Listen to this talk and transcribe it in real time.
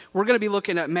We're going to be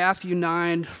looking at Matthew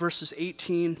 9, verses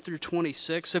 18 through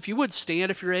 26. So if you would stand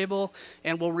if you're able,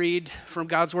 and we'll read from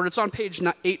God's Word. It's on page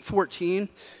 814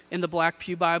 in the Black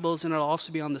Pew Bibles, and it'll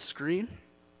also be on the screen.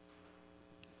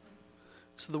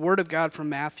 So the Word of God from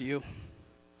Matthew.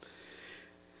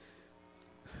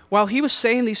 While he was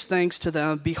saying these things to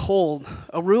them, behold,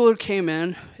 a ruler came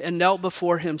in and knelt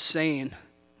before him, saying,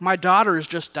 "My daughter has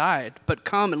just died, but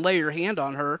come and lay your hand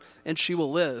on her, and she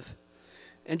will live."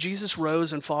 And Jesus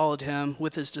rose and followed him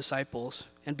with his disciples.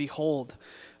 And behold,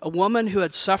 a woman who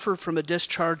had suffered from a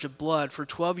discharge of blood for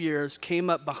 12 years came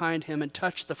up behind him and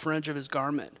touched the fringe of his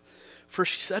garment. For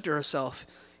she said to herself,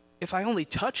 "If I only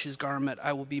touch his garment,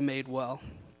 I will be made well."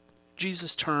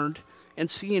 Jesus turned, and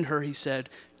seeing her, he said,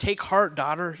 "Take heart,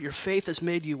 daughter, your faith has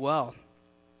made you well."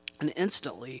 And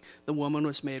instantly the woman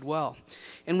was made well.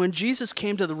 And when Jesus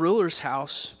came to the ruler's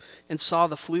house and saw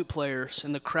the flute players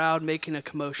and the crowd making a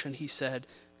commotion, he said,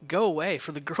 "Go away,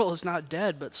 for the girl is not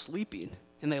dead, but sleeping."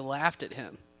 And they laughed at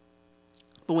him.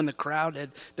 But when the crowd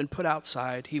had been put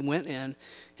outside, he went in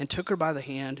and took her by the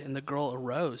hand, and the girl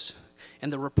arose.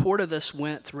 And the report of this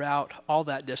went throughout all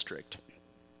that district.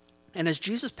 And as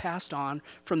Jesus passed on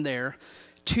from there,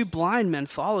 2 blind men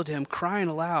followed him, crying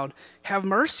aloud, "Have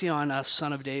mercy on us,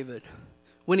 Son of David."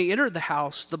 When he entered the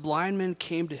house, the blind men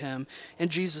came to him,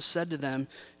 and Jesus said to them,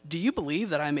 "Do you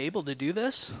believe that I am able to do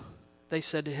this?" They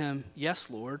said to him, "Yes,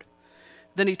 Lord."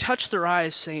 Then he touched their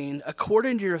eyes, saying,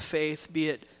 "According to your faith be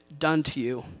it done to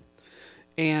you."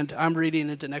 And I'm reading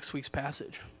into next week's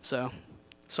passage. So,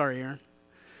 sorry, Aaron.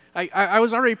 I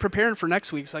was already preparing for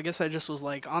next week, so I guess I just was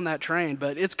like on that train,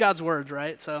 but it's God's words,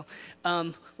 right? So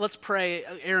let's pray.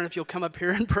 Aaron, if you'll come up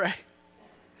here and pray.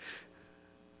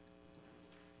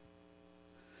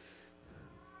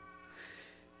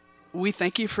 We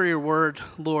thank you for your word,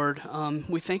 Lord.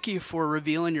 We thank you for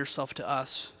revealing yourself to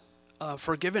us,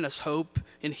 for giving us hope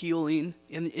and healing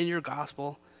in your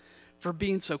gospel, for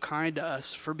being so kind to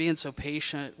us, for being so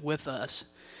patient with us,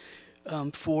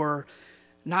 for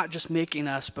not just making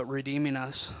us, but redeeming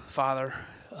us, Father.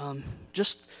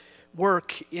 Just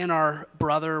work in our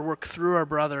brother, work through our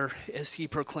brother as he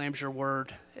proclaims your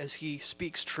word, as he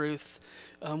speaks truth.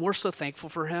 We're so thankful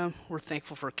for him. We're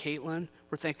thankful for Caitlin.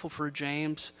 We're thankful for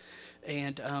James.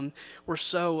 And we're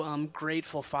so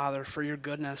grateful, Father, for your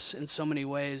goodness in so many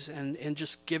ways, and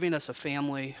just giving us a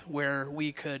family where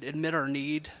we could admit our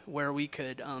need, where we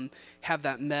could have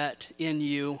that met in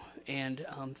you and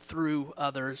through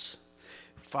others.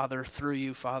 Father, through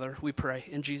you, Father, we pray.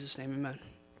 In Jesus' name, amen.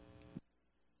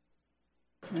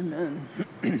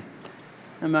 Amen.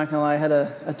 I'm not going to lie, I had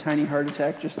a tiny heart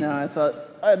attack just now. I thought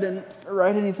I didn't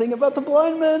write anything about the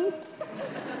blind men.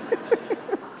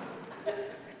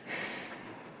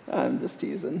 I'm just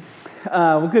teasing.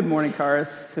 Well, good morning, Cara.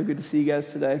 It's so good to see you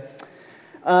guys today.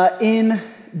 In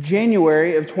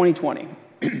January of 2020,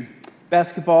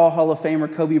 Basketball Hall of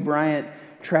Famer Kobe Bryant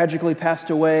tragically passed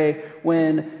away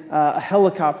when a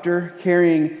helicopter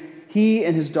carrying he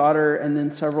and his daughter and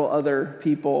then several other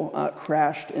people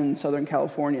crashed in Southern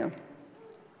California.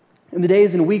 In the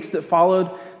days and weeks that followed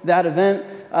that event,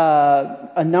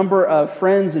 a number of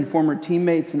friends and former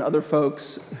teammates and other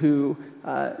folks who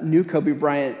knew Kobe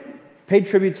Bryant paid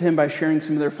tribute to him by sharing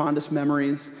some of their fondest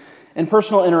memories and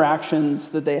personal interactions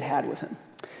that they had had with him.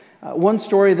 One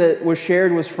story that was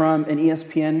shared was from an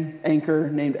ESPN anchor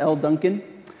named Elle Duncan.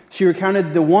 She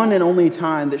recounted the one and only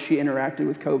time that she interacted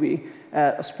with Kobe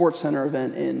at a SportsCenter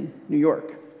event in New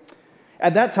York.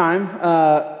 At that time,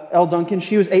 Elle Duncan,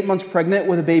 she was 8 months pregnant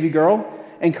with a baby girl,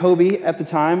 and Kobe, at the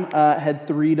time, had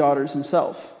 3 daughters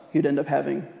himself. He'd end up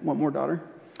having one more daughter.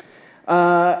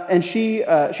 And she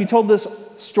told this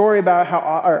story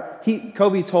about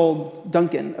Kobe told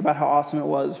Duncan about how awesome it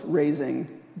was raising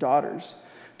daughters.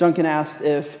 Duncan asked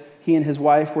if he and his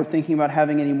wife were thinking about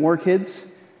having any more kids,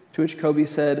 to which Kobe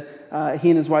said he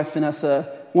and his wife Vanessa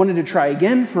wanted to try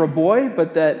again for a boy,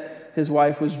 but that his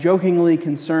wife was jokingly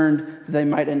concerned that they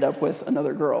might end up with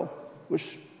another girl,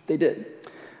 which they did.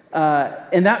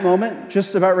 In that moment,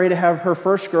 just about ready to have her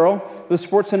first girl, the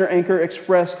SportsCenter anchor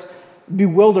expressed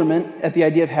bewilderment at the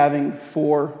idea of having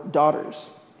 4 daughters.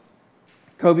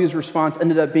 Kobe's response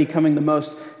ended up becoming the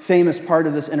most famous part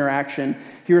of this interaction.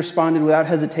 He responded without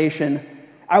hesitation,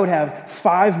 "I would have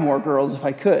 5 more girls if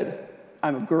I could.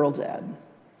 I'm a girl dad."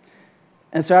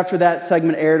 And so after that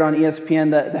segment aired on ESPN,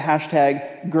 the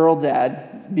hashtag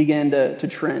 #GirlDad began to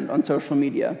trend on social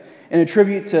media. In a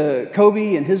tribute to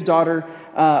Kobe and his daughter,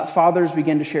 fathers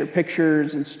began to share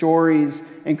pictures and stories,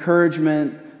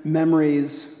 encouragement,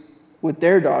 memories with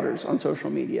their daughters on social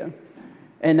media.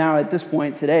 And now at this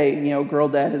point today, Girl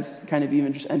Dad has kind of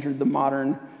even just entered the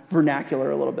modern vernacular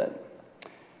a little bit.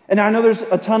 And I know there's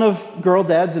a ton of girl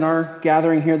dads in our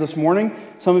gathering here this morning.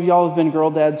 Some of y'all have been girl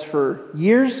dads for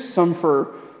years, some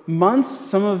for months.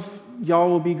 Some of y'all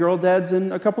will be girl dads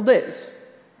in a couple days.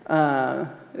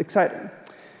 Exciting.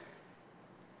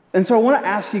 And so I want to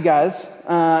ask you guys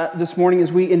this morning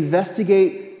as we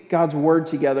investigate God's word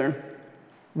together,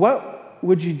 what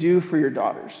would you do for your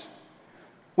daughters?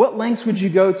 What lengths would you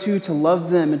go to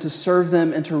love them and to serve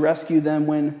them and to rescue them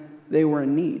when they were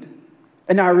in need?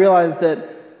 And now I realize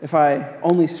that if I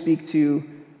only speak to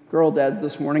girl dads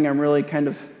this morning, I'm really kind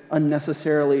of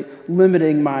unnecessarily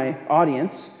limiting my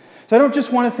audience. So I don't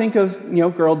just want to think of,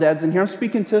 girl dads in here. I'm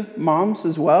speaking to moms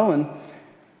as well. And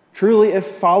truly, if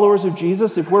followers of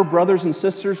Jesus, if we're brothers and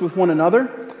sisters with one another,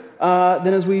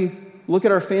 then as we look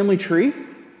at our family tree,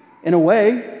 in a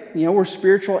way, we're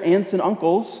spiritual aunts and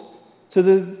uncles to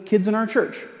the kids in our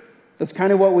church. That's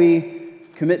kind of what we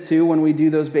commit to when we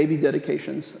do those baby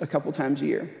dedications a couple times a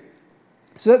year.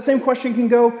 So that same question can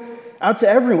go out to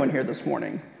everyone here this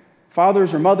morning.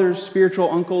 Fathers or mothers, spiritual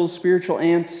uncles, spiritual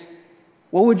aunts.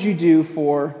 What would you do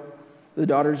for the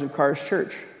daughters of Cars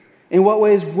Church? In what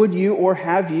ways would you or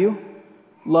have you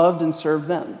loved and served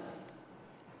them?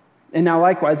 And now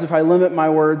likewise, if I limit my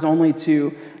words only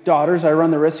to daughters, I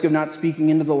run the risk of not speaking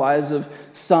into the lives of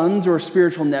sons or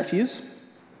spiritual nephews.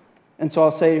 And so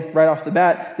I'll say right off the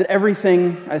bat that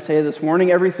everything I say this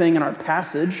morning, everything in our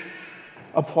passage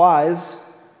applies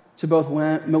to both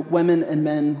women and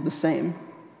men the same.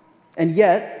 And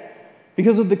yet,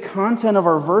 because of the content of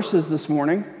our verses this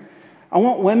morning, I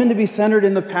want women to be centered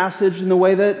in the passage in the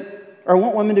way that, or I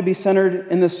want women to be centered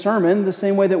in this sermon the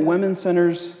same way that women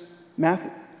centers Matthew.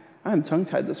 I am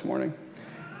tongue-tied this morning.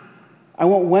 I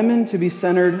want women to be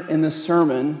centered in this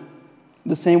sermon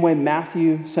the same way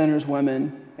Matthew centers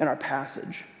women in our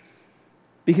passage.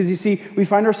 Because you see, we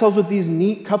find ourselves with these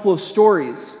neat couple of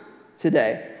stories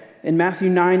today. In Matthew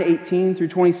 9:18 through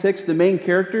 26, the main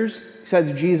characters,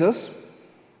 besides Jesus,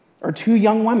 are two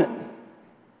young women.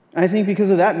 And I think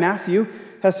because of that, Matthew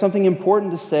has something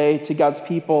important to say to God's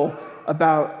people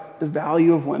about the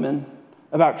value of women,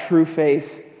 about true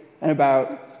faith, and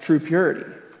about true purity.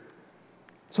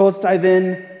 So let's dive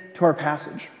in to our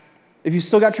passage. If you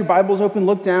still got your Bibles open,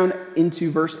 look down into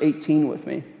verse 18 with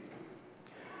me.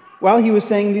 While he was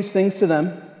saying these things to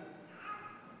them,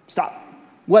 stop.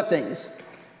 What things?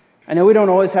 I know we don't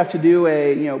always have to do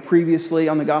a, previously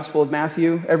on the Gospel of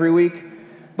Matthew every week,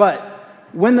 but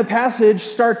when the passage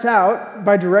starts out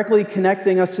by directly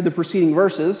connecting us to the preceding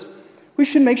verses, we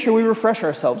should make sure we refresh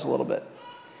ourselves a little bit.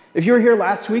 If you were here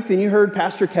last week, then you heard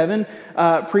Pastor Kevin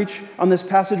preach on this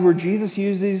passage where Jesus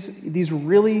used these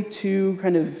really two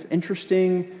kind of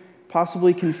interesting,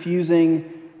 possibly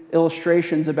confusing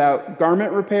illustrations about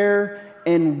garment repair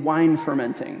and wine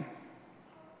fermenting.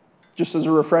 Just as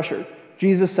a refresher,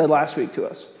 Jesus said last week to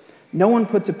us, "No one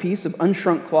puts a piece of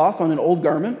unshrunk cloth on an old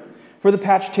garment, for the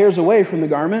patch tears away from the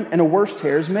garment and a worse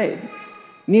tear is made.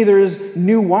 Neither is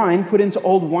new wine put into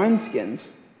old wineskins.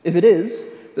 If it is,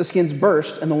 the skins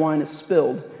burst and the wine is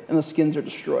spilled and the skins are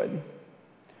destroyed.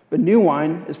 But new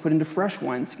wine is put into fresh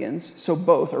wineskins, so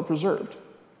both are preserved."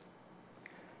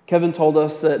 Kevin told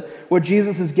us that what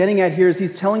Jesus is getting at here is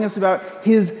he's telling us about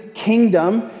his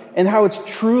kingdom and how it's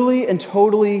truly and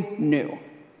totally new.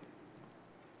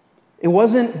 It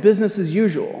wasn't business as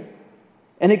usual,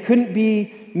 and it couldn't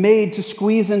be made to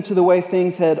squeeze into the way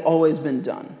things had always been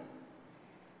done.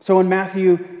 So when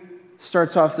Matthew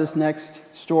starts off this next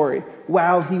story,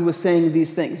 while he was saying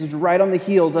these things, it's right on the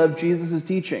heels of Jesus'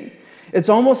 teaching. It's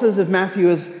almost as if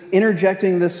Matthew is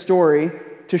interjecting this story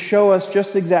to show us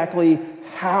just exactly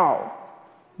how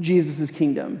Jesus'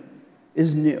 kingdom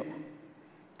is new.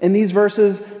 In these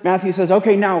verses, Matthew says,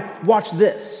 okay, now watch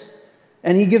this.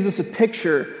 And he gives us a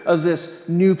picture of this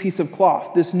new piece of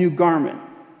cloth, this new garment,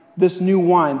 this new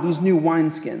wine, these new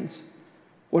wineskins,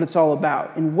 what it's all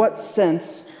about. In what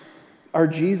sense are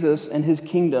Jesus and his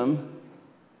kingdom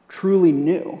truly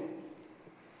new?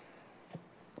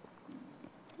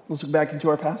 Let's look back into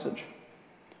our passage.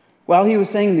 While he was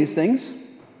saying these things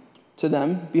to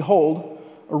them, behold,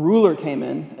 a ruler came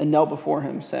in and knelt before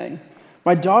him, saying,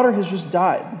 "My daughter has just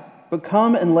died, but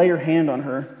come and lay your hand on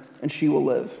her, and she will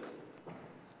live."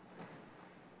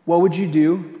 What would you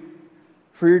do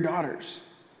for your daughters?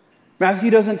 Matthew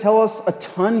doesn't tell us a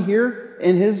ton here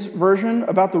in his version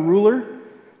about the ruler,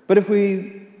 but if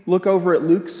we look over at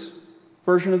Luke's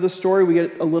version of the story, we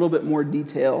get a little bit more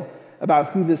detail about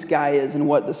who this guy is and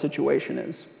what the situation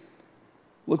is.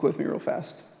 Look with me real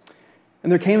fast.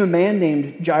 "And there came a man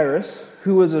named Jairus,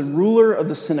 who was a ruler of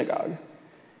the synagogue.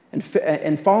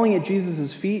 And falling at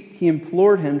Jesus' feet, he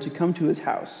implored him to come to his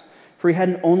house, for he had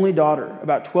an only daughter,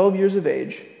 about 12 years of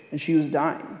age, and she was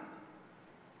dying.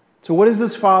 So what is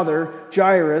this father,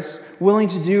 Jairus, willing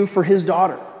to do for his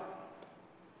daughter?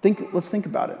 Let's think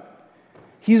about it.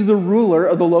 He's the ruler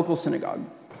of the local synagogue.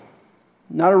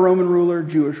 Not a Roman ruler,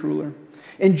 Jewish ruler.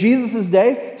 In Jesus'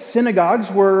 day,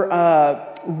 synagogues were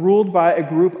ruled by a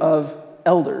group of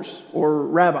elders or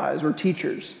rabbis or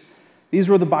teachers. These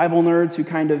were the Bible nerds who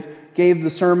kind of gave the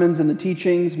sermons and the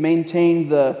teachings,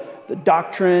 maintained the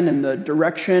doctrine and the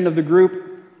direction of the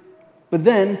group. But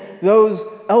then those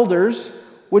elders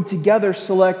would together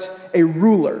select a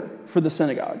ruler for the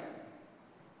synagogue.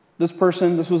 This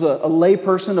was a lay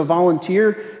person, a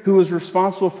volunteer, who was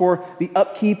responsible for the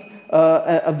upkeep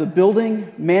of the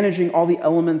building, managing all the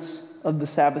elements of the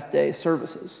Sabbath day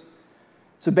services.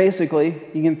 So basically,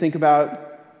 you can think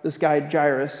about this guy,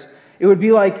 Jairus. It would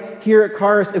be like here at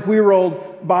Charis if we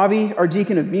rolled Bobby, our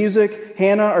deacon of music,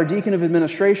 Hannah, our deacon of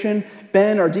administration,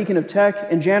 Ben, our deacon of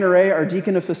tech, and Jana Ray, our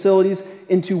deacon of facilities,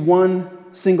 into one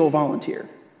single volunteer.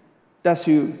 That's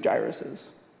who Jairus is.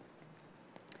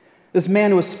 This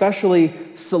man was specially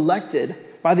selected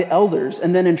by the elders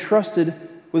and then entrusted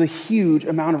with a huge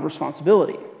amount of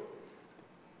responsibility.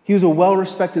 He was a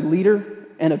well-respected leader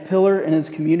and a pillar in his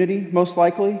community, most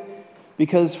likely,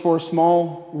 because for a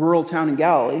small rural town in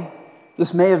Galilee,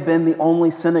 this may have been the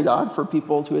only synagogue for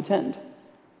people to attend.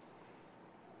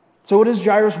 So what is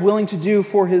Jairus willing to do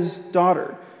for his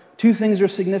daughter? Two things are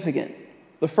significant.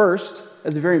 The first,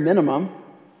 at the very minimum,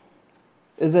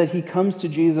 is that he comes to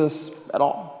Jesus at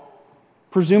all.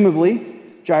 Presumably,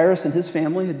 Jairus and his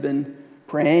family had been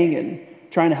praying and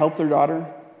trying to help their daughter.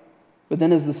 But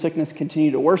then as the sickness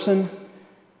continued to worsen,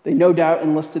 they no doubt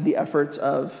enlisted the efforts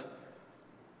of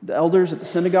the elders at the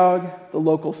synagogue, the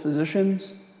local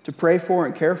physicians, to pray for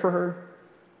and care for her.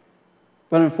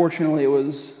 But unfortunately, it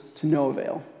was to no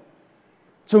avail.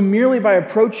 So merely by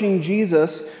approaching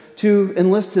Jesus to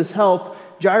enlist his help,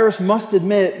 Jairus must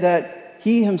admit that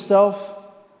he himself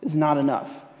is not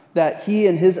enough, that he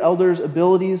and his elders'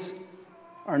 abilities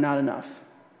are not enough.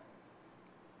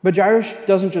 But Jairus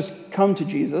doesn't just come to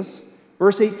Jesus.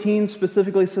 Verse 18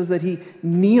 specifically says that he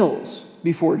kneels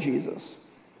before Jesus.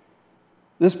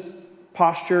 This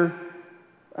posture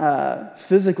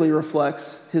physically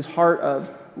reflects his heart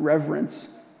of reverence,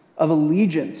 of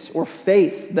allegiance or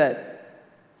faith that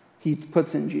he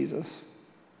puts in Jesus.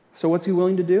 So what's he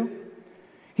willing to do?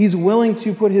 He's willing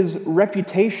to put his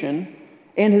reputation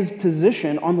and his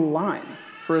position on the line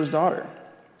for his daughter.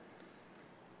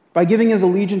 By giving his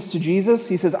allegiance to Jesus,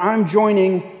 he says, I'm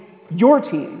joining your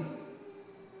team.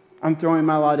 I'm throwing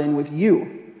my lot in with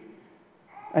you.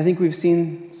 I think we've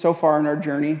seen so far in our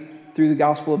journey through the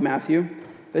Gospel of Matthew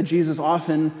that Jesus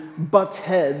often butts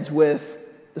heads with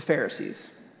the Pharisees,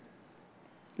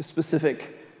 a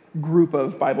specific group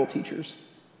of Bible teachers.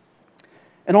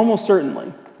 And almost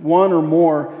certainly, one or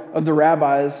more of the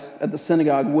rabbis at the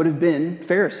synagogue would have been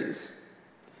Pharisees.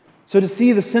 So to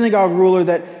see the synagogue ruler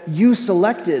that you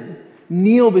selected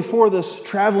kneel before this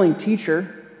traveling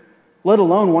teacher, let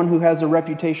alone one who has a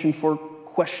reputation for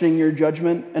questioning your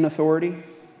judgment and authority,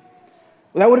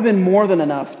 well, that would have been more than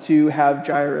enough to have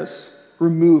Jairus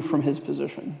removed from his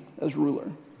position as ruler.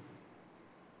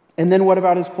 And then what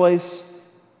about his place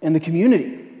in the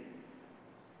community?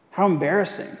 How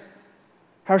embarrassing.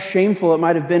 How shameful it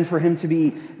might have been for him to be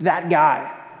that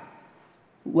guy,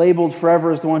 labeled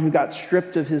forever as the one who got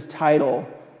stripped of his title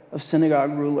of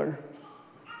synagogue ruler.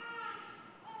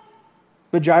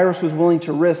 But Jairus was willing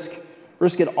to risk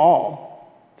it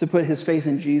all to put his faith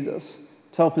in Jesus,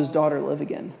 to help his daughter live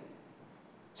again.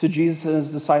 So Jesus and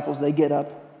his disciples, they get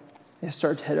up, they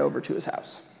start to head over to his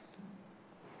house.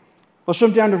 Let's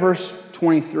jump down to verse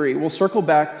 23. We'll circle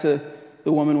back to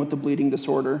the woman with the bleeding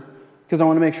disorder, because I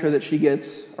want to make sure that she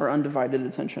gets our undivided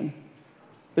attention.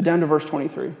 But down to verse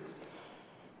 23.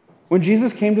 When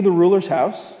Jesus came to the ruler's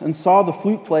house and saw the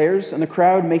flute players and the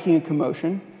crowd making a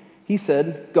commotion, he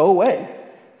said, "Go away,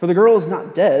 for the girl is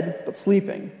not dead, but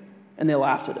sleeping." And they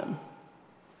laughed at him.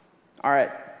 All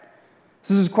right,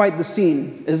 this is quite the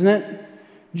scene, isn't it?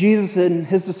 Jesus and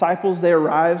his disciples, they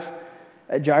arrive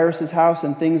at Jairus' house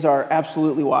and things are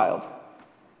absolutely wild.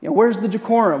 You know, where's the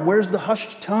decorum? Where's the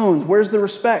hushed tones? Where's the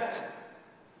respect?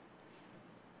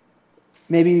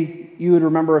 Maybe you would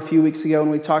remember a few weeks ago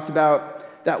when we talked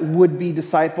about that would-be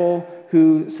disciple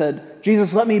who said,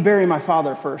 "Jesus, let me bury my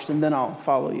father first, and then I'll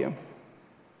follow you."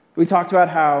 We talked about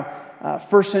how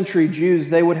first century Jews,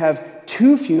 they would have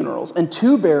 2 funerals and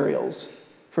 2 burials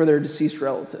for their deceased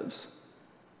relatives,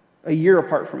 a year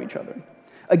apart from each other.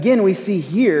 Again, we see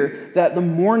here that the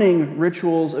mourning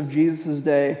rituals of Jesus'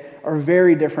 day are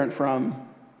very different from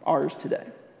ours today.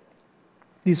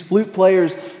 These flute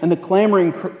players and the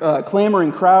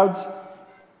clamoring crowds,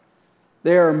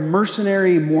 They are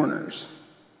mercenary mourners.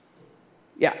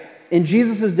 Yeah, in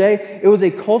Jesus' day, it was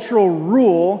a cultural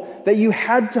rule that you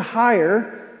had to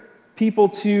hire people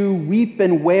to weep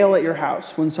and wail at your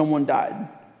house when someone died.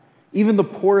 Even the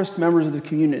poorest members of the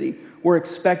community were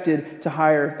expected to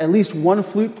hire at least one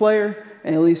flute player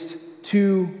and at least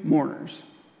 2 mourners.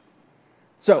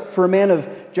 So, for a man of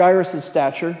Jairus'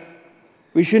 stature,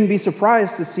 we shouldn't be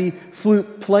surprised to see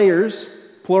flute players,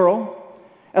 plural,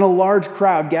 and a large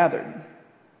crowd gathered.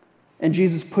 And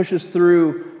Jesus pushes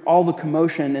through all the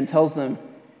commotion and tells them,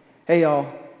 "Hey y'all,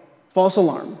 false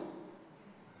alarm.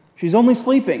 She's only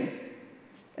sleeping."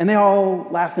 And they all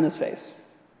laugh in his face.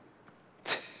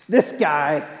 This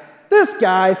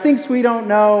guy thinks we don't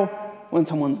know when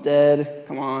someone's dead.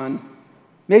 Come on.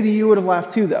 Maybe you would have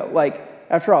laughed too, though.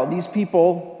 After all, these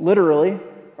people literally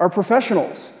are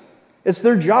professionals. It's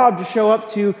their job to show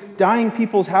up to dying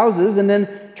people's houses and then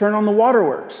turn on the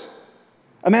waterworks.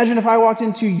 Imagine if I walked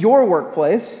into your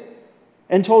workplace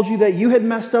and told you that you had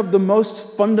messed up the most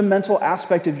fundamental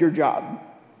aspect of your job.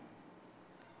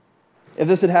 If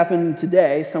this had happened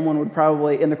today, someone would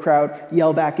probably, in the crowd,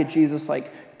 yell back at Jesus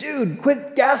like, "Dude,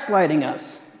 quit gaslighting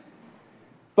us."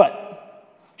 But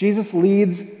Jairus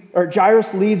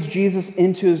leads Jesus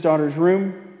into his daughter's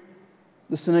room.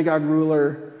 The synagogue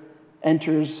ruler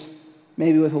enters,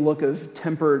 maybe with a look of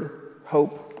tempered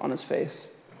hope on his face.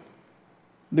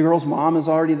 The girl's mom is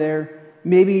already there.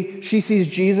 Maybe she sees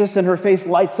Jesus and her face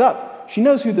lights up. She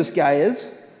knows who this guy is.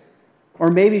 Or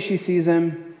maybe she sees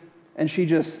him and she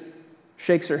just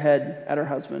shakes her head at her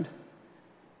husband.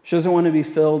 She doesn't want to be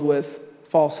filled with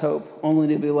false hope, only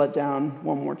to be let down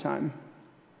one more time.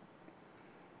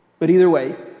 But either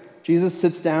way, Jesus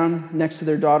sits down next to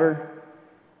their daughter,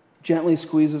 gently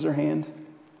squeezes her hand,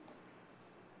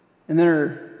 and then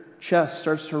her chest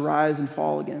starts to rise and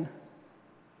fall again.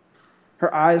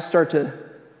 Her eyes start to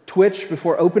twitch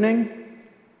before opening,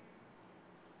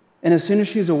 and as soon as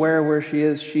she's aware of where she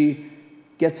is, she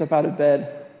gets up out of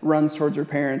bed, runs towards her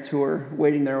parents who are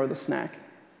waiting there with a snack.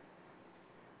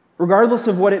 Regardless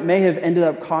of what it may have ended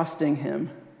up costing him,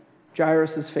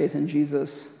 Jairus' faith in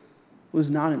Jesus was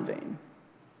not in vain.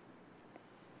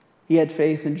 He had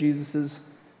faith in Jesus'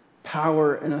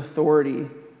 power and authority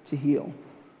to heal.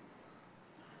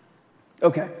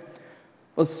 Okay,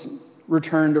 let's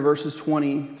return to verses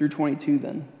 20 through 22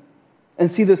 then, and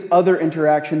see this other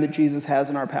interaction that Jesus has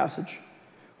in our passage.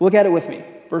 Look at it with me.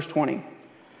 Verse 20.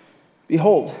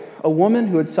 "Behold, a woman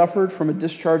who had suffered from a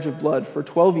discharge of blood for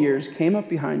 12 years came up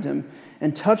behind him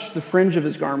and touched the fringe of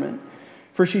his garment.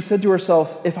 For she said to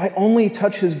herself, 'If I only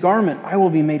touch his garment, I will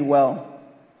be made well.'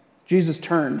 Jesus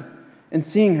turned, and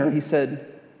seeing her, he said,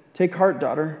 'Take heart,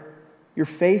 daughter, your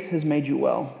faith has made you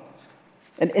well.'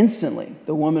 And instantly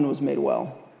the woman was made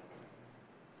well."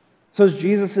 So as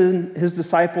Jesus and his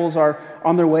disciples are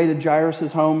on their way to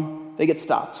Jairus' home, they get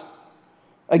stopped.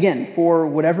 Again, for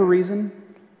whatever reason,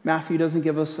 Matthew doesn't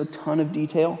give us a ton of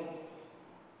detail.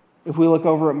 If we look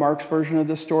over at Mark's version of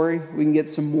this story, we can get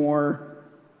some more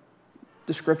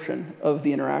description of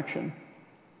the interaction.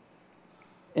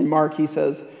 In Mark, he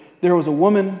says, "There was a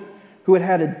woman who had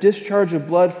had a discharge of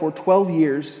blood for 12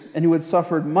 years and who had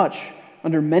suffered much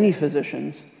under many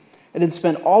physicians and had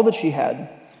spent all that she had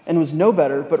and was no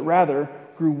better, but rather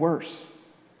grew worse.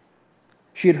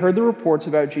 She had heard the reports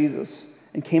about Jesus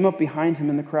and came up behind him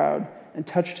in the crowd and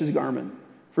touched his garment.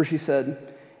 For she said,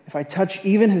 'If I touch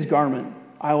even his garment,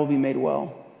 I will be made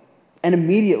well.' And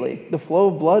immediately the flow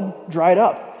of blood dried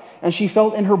up, and she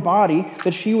felt in her body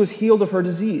that she was healed of her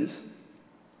disease.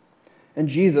 And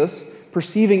Jesus,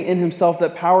 perceiving in himself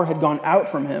that power had gone out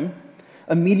from him,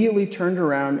 immediately turned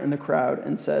around in the crowd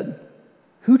and said,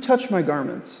 'Who touched my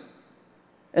garments?'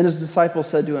 And his disciples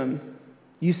said to him,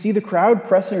 'You see the crowd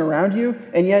pressing around you,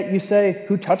 and yet you say,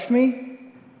 "Who touched me?"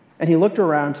 And he looked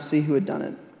around to see who had done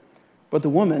it. But the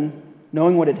woman,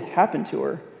 knowing what had happened to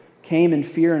her, came in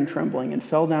fear and trembling and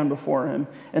fell down before him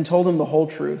and told him the whole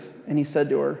truth. And he said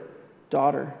to her,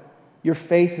 'Daughter, your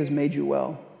faith has made you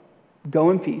well. Go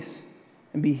in peace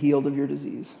and be healed of your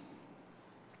disease.'"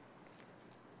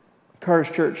 Cars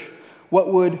Church,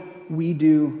 what would we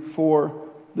do for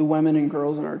the women and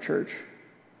girls in our church?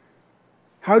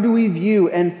 How do we view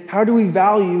and how do we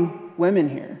value women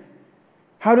here?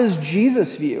 How does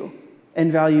Jesus view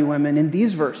and value women in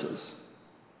these verses?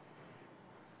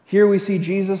 Here we see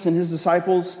Jesus and his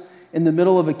disciples in the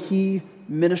middle of a key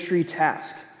ministry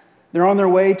task. They're on their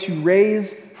way to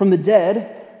raise from the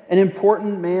dead an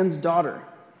important man's daughter.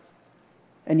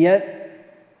 And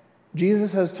yet,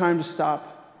 Jesus has time to stop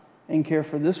and care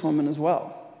for this woman as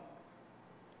well.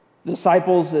 The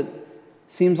disciples, it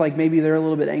seems like maybe they're a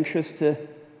little bit anxious to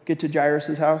get to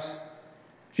Jairus' house.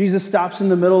 Jesus stops in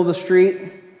the middle of the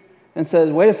street and says,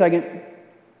 wait a second,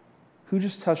 who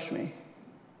just touched me?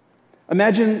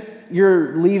 Imagine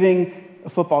you're leaving a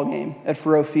football game at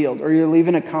Faroe Field, or you're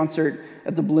leaving a concert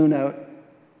at the Blue Note,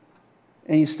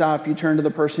 and you stop, you turn to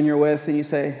the person you're with, and you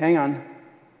say, hang on,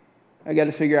 I got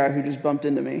to figure out who just bumped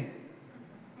into me.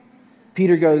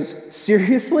 Peter goes,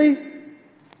 seriously?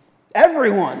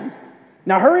 Everyone!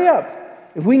 Now hurry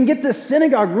up. If we can get this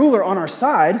synagogue ruler on our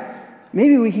side,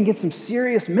 maybe we can get some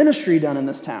serious ministry done in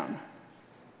this town.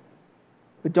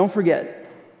 But don't forget,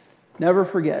 never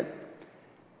forget,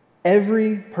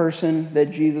 every person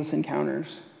that Jesus encounters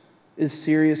is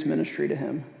serious ministry to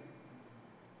him.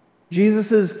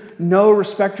 Jesus is no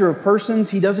respecter of persons.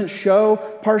 He doesn't show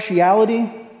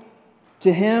partiality.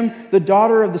 To him, the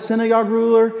daughter of the synagogue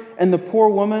ruler and the poor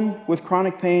woman with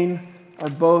chronic pain are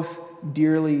both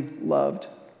dearly loved.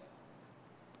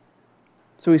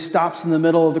 So he stops in the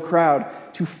middle of the crowd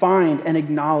to find and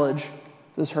acknowledge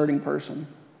this hurting person.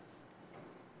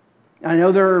 I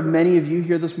know there are many of you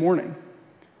here this morning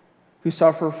who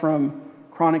suffer from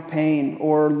chronic pain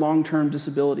or long-term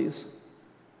disabilities.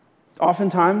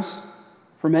 Oftentimes,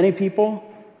 for many people,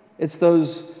 it's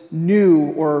those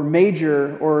new or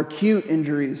major or acute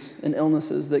injuries and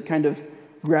illnesses that kind of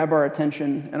grab our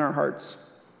attention and our hearts.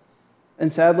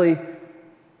 And sadly,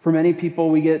 for many people,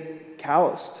 we get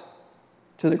calloused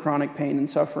to the chronic pain and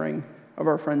suffering of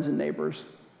our friends and neighbors.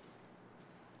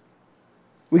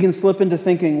 We can slip into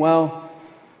thinking, well,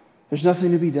 there's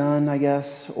nothing to be done, I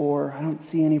guess, or I don't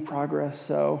see any progress,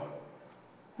 so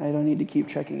I don't need to keep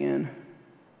checking in.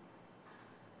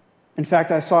 In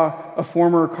fact, I saw a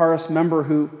former Charis member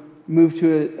who moved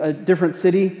to a different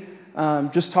city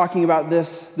just talking about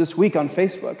this week on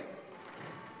Facebook.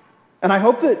 And I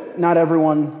hope that not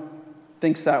everyone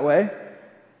thinks that way,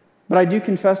 but I do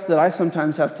confess that I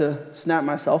sometimes have to snap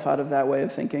myself out of that way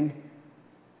of thinking.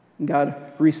 And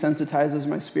God resensitizes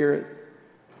my spirit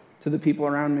to the people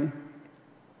around me.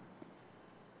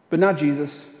 But not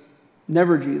Jesus.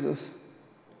 Never Jesus.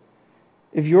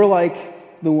 If you're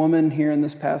like the woman here in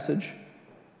this passage,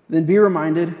 then be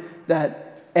reminded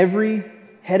that every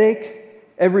headache,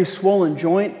 every swollen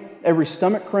joint, every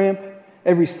stomach cramp,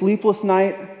 every sleepless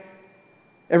night,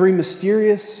 every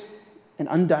mysterious and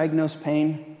undiagnosed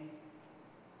pain,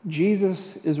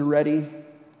 Jesus is ready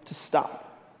to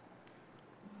stop,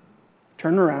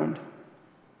 turn around,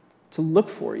 to look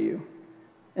for you,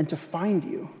 and to find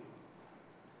you.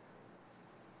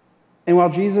 And while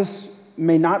Jesus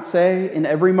may not say in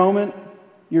every moment,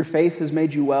 your faith has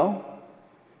made you well,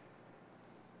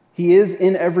 he is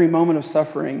in every moment of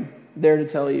suffering there to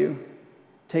tell you,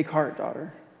 take heart,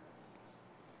 daughter.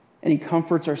 And he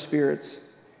comforts our spirits,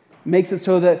 makes it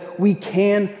so that we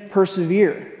can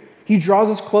persevere. He draws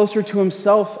us closer to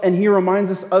himself, and he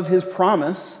reminds us of his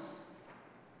promise,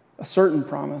 a certain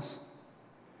promise,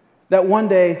 that one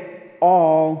day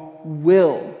all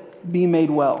will be made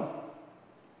well.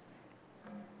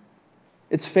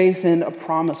 It's faith in a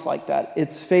promise like that.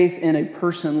 It's faith in a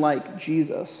person like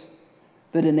Jesus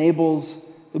that enables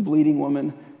the bleeding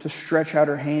woman to stretch out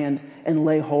her hand and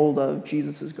lay hold of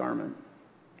Jesus' garment.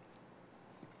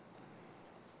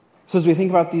 So as we think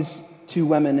about these two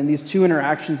women and these two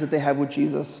interactions that they have with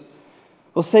Jesus,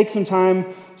 let's take some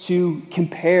time to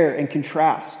compare and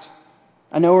contrast.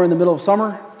 I know we're in the middle of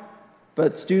summer,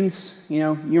 but students,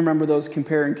 you remember those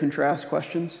compare and contrast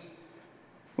questions.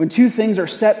 When two things are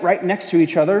set right next to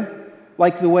each other,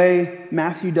 like the way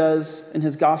Matthew does in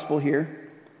his gospel here,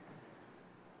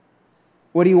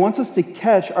 what he wants us to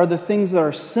catch are the things that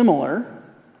are similar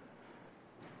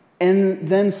and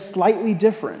then slightly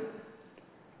different.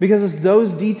 Because it's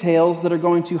those details that are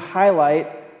going to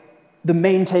highlight the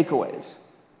main takeaways.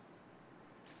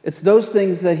 It's those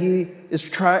things that he is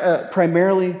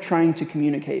primarily trying to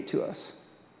communicate to us.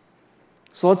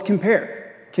 So let's compare.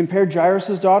 Compare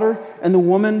Jairus' daughter and the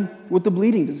woman with the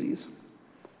bleeding disease.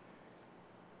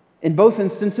 In both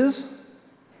instances,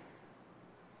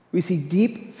 we see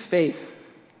deep faith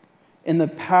in the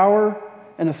power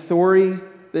and authority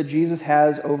that Jesus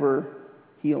has over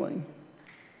healing.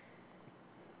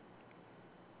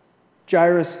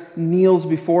 Jairus kneels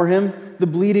before him. The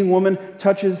bleeding woman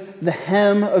touches the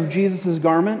hem of Jesus'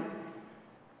 garment.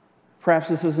 Perhaps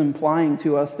this is implying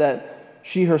to us that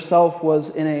she herself was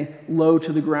in a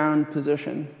low-to-the-ground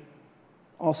position.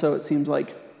 Also, it seems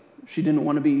like she didn't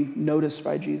want to be noticed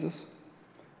by Jesus.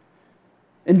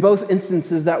 In both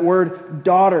instances, that word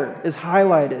daughter is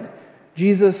highlighted.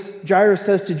 Jairus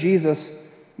says to Jesus,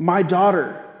 my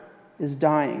daughter is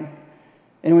dying.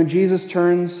 And when Jesus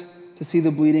turns to see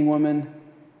the bleeding woman,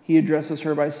 he addresses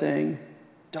her by saying,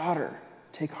 daughter,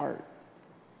 take heart.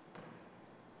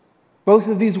 Both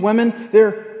of these women,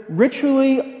 they're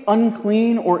ritually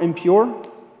unclean or impure,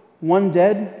 one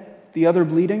dead, the other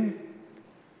bleeding,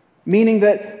 meaning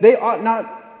that they ought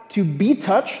not to be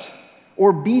touched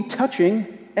or be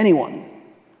touching anyone.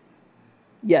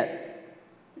 Yet,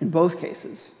 in both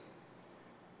cases,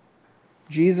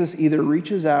 Jesus either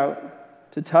reaches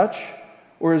out to touch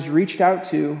or is reached out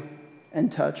to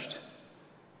and touched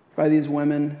by these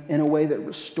women in a way that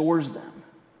restores them.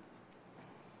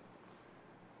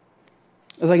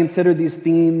 As I considered these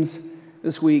themes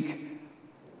this week,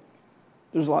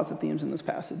 there's lots of themes in this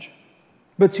passage.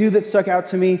 But two that stuck out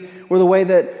to me were the way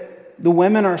that the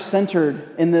women are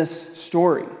centered in this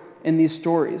story, in these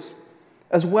stories,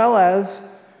 as well as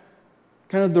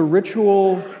kind of the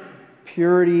ritual,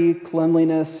 purity,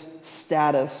 cleanliness,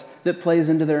 status that plays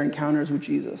into their encounters with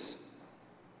Jesus.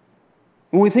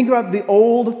 When we think about the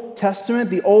Old Testament,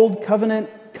 the Old Covenant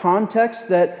context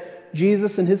that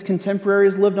Jesus and his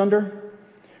contemporaries lived under,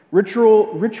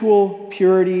 ritual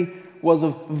purity was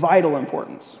of vital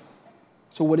importance.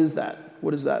 So what is that?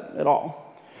 What is that at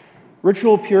all?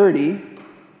 Ritual purity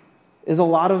is a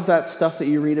lot of that stuff that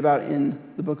you read about in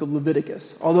the book of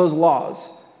Leviticus. All those laws,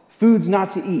 foods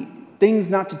not to eat, things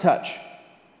not to touch.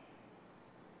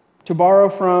 To borrow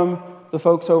from the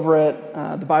folks over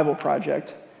at the Bible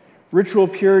Project, ritual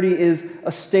purity is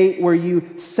a state where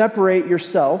you separate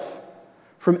yourself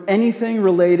from anything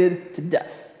related to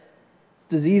death.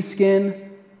 Diseased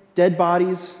skin, dead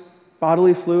bodies,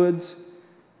 bodily fluids,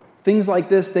 things like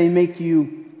this, they make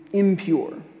you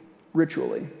impure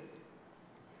ritually.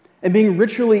 And being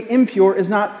ritually impure is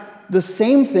not the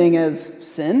same thing as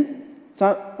sin. It's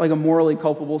not like a morally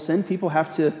culpable sin. People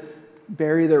have to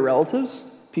bury their relatives.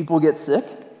 People get sick.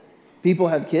 People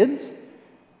have kids.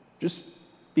 Just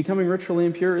becoming ritually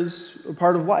impure is a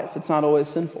part of life. It's not always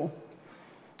sinful.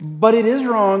 But it is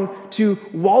wrong to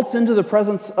waltz into the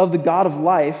presence of the God of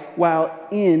life while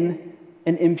in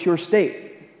an impure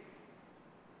state.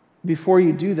 Before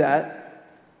you do that,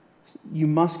 you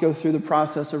must go through the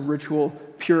process of ritual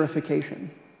purification.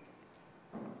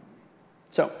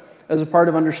 So, as a part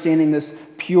of understanding this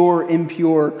pure,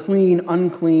 impure, clean,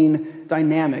 unclean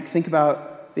dynamic, think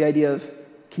about the idea of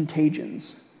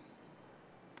contagions.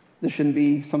 This shouldn't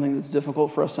be something that's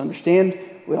difficult for us to understand.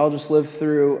 We all just live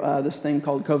through this thing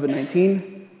called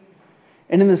COVID-19.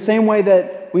 And in the same way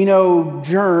that we know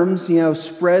germs,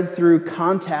 spread through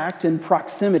contact and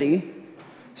proximity,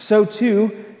 so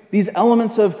too, these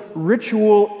elements of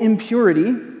ritual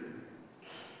impurity,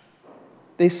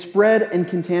 they spread and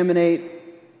contaminate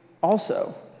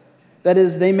also. That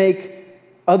is, they make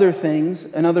other things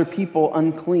and other people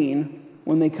unclean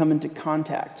when they come into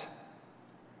contact.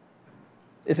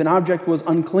 If an object was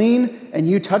unclean and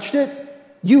you touched it,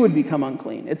 you would become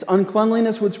unclean. Its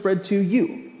uncleanliness would spread to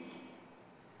you.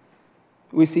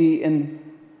 We see in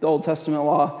the Old Testament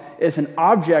law, if an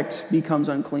object becomes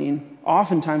unclean,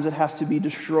 oftentimes it has to be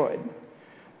destroyed.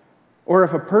 Or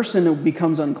if a person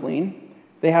becomes unclean,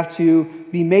 they have to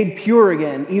be made pure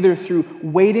again, either through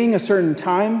waiting a certain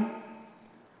time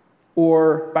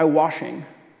or by washing,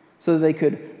 so that they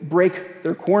could break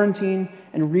their quarantine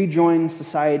and rejoin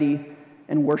society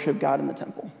and worship God in the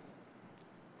temple.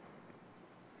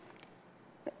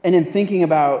 And in thinking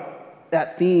about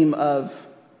that theme of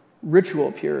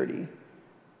ritual purity,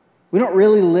 we don't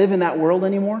really live in that world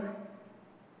anymore.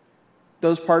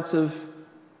 Those parts of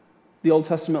the Old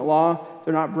Testament law,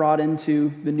 they're not brought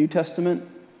into the New Testament.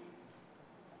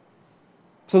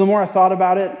 So the more I thought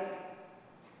about it,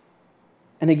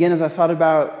 and again as I thought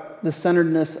about the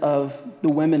centeredness of the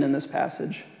women in this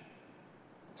passage,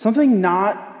 something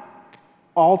not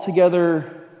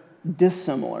altogether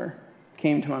dissimilar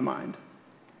came to my mind.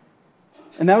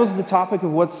 And that was the topic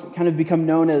of what's kind of become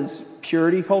known as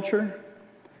purity culture.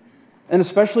 And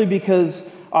especially because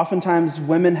oftentimes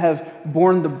women have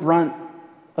borne the brunt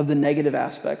of the negative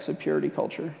aspects of purity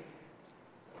culture.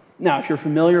 Now, if you're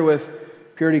familiar with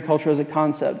purity culture as a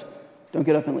concept, don't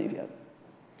get up and leave yet.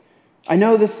 I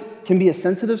know this can be a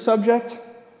sensitive subject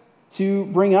to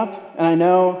bring up, and I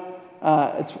know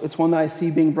it's one that I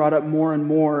see being brought up more and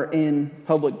more in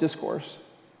public discourse.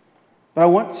 But I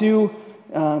want to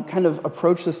kind of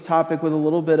approach this topic with a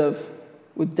little bit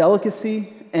with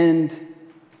delicacy and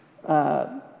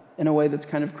in a way that's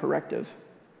kind of corrective.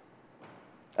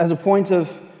 As a point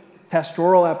of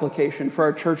pastoral application for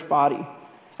our church body,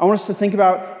 I want us to think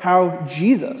about how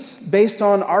Jesus, based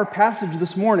on our passage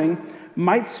this morning,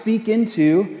 might speak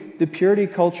into the purity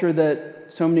culture that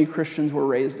so many Christians were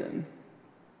raised in.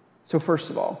 So first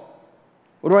of all,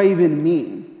 what do I even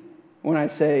mean when I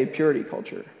say purity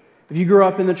culture? If you grew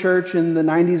up in the church in the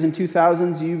 90s and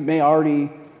 2000s, you may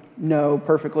already know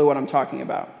perfectly what I'm talking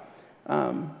about.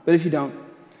 But if you don't,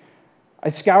 I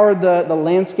scoured the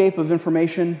landscape of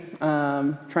information,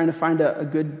 trying to find a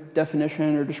good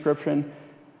definition or description.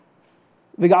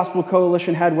 The Gospel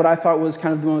Coalition had what I thought was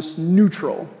kind of the most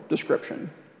neutral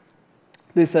description.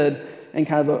 They said, in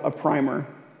kind of a primer,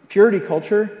 purity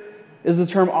culture is the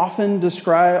term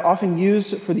often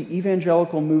used for the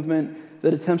evangelical movement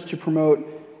that attempts to promote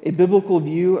a biblical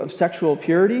view of sexual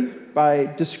purity by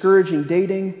discouraging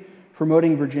dating,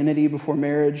 promoting virginity before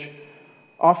marriage,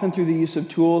 often through the use of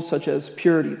tools such as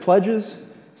purity pledges,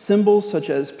 symbols such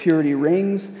as purity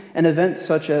rings, and events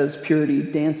such as purity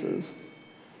dances.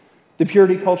 The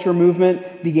purity culture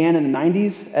movement began in the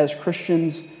 90s as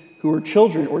Christians who were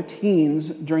children or teens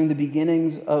during the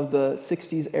beginnings of the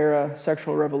 60s era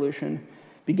sexual revolution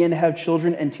began to have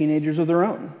children and teenagers of their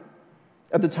own.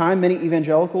 At the time, many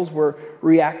evangelicals were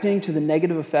reacting to the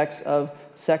negative effects of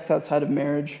sex outside of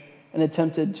marriage and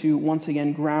attempted to once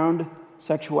again ground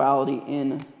sexuality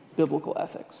in biblical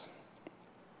ethics.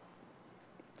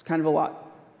 It's kind of a lot,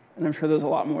 and I'm sure there's a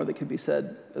lot more that could be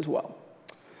said as well.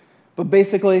 But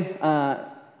basically,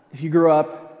 if you grew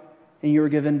up and you were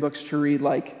given books to read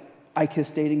like I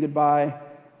Kissed Dating Goodbye,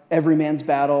 Every Man's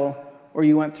Battle, or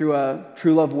you went through a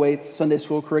True Love Waits Sunday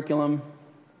school curriculum,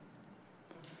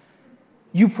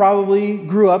 you probably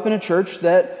grew up in a church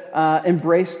that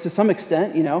embraced, to some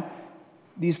extent,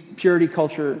 these purity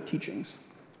culture teachings.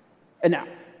 And now,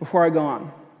 before I go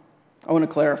on, I want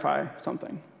to clarify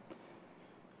something.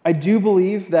 I do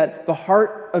believe that the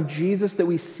heart of Jesus that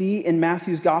we see in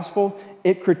Matthew's gospel,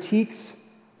 it critiques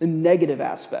the negative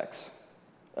aspects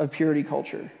of purity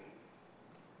culture.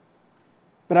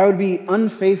 But I would be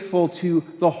unfaithful to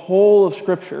the whole of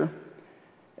Scripture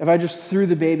if I just threw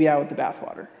the baby out with the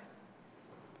bathwater.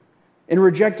 In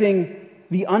rejecting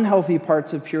the unhealthy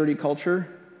parts of purity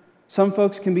culture, some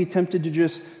folks can be tempted to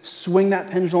just swing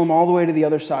that pendulum all the way to the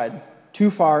other side,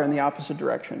 too far in the opposite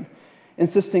direction,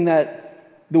 insisting that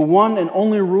the one and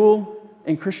only rule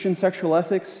in Christian sexual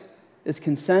ethics is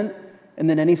consent, and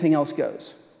then anything else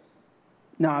goes.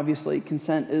 Now, obviously,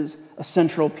 consent is a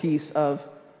central piece of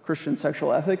Christian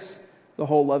sexual ethics, the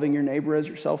whole loving your neighbor as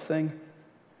yourself thing.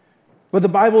 But the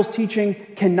Bible's teaching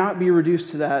cannot be reduced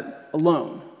to that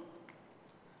alone.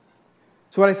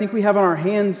 So what I think we have on our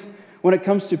hands when it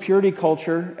comes to purity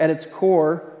culture at its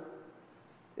core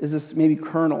is this maybe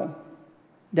kernel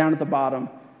down at the bottom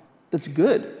that's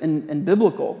good and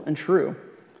biblical and true.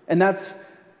 And that's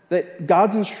that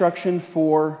God's instruction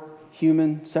for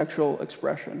human sexual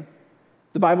expression.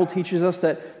 The Bible teaches us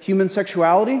that human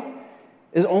sexuality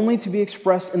is only to be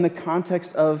expressed in the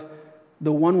context of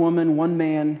the one woman, one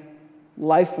man,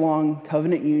 lifelong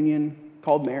covenant union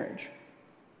called marriage.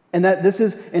 And that this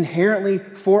is inherently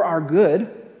for our good,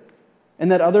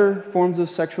 and that other forms of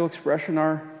sexual expression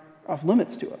are off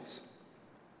limits to us.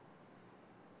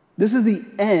 This is the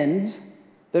end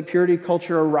that purity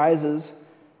culture arises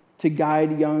to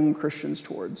guide young Christians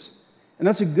towards. And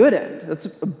that's a good end. That's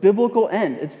a biblical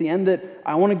end. It's the end that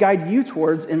I want to guide you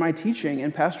towards in my teaching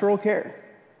and pastoral care.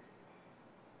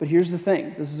 But here's the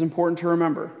thing. This is important to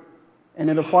remember. And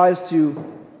it applies to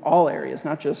all areas,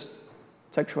 not just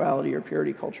sexuality or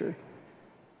purity culture.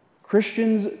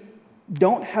 Christians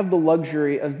don't have the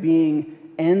luxury of being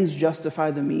ends justify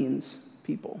the means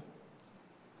people.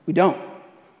 We don't.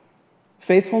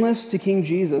 Faithfulness to King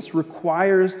Jesus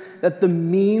requires that the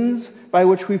means by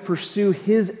which we pursue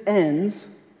his ends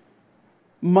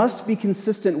must be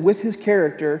consistent with his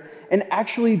character and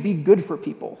actually be good for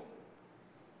people.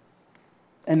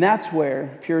 And that's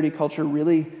where purity culture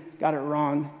really got it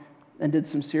wrong and did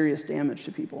some serious damage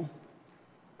to people.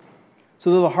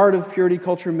 So though the heart of purity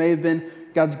culture may have been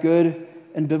God's good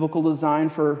and biblical design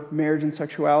for marriage and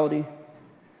sexuality,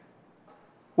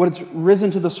 what's risen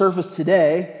to the surface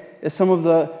today is some of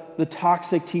the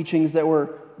toxic teachings that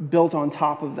were built on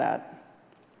top of that.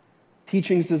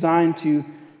 Teachings designed to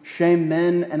shame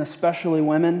men and especially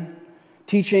women.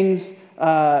 Teachings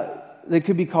that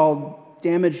could be called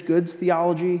damaged goods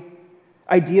theology.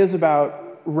 Ideas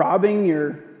about robbing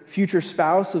your future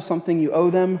spouse of something you owe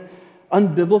them.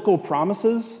 Unbiblical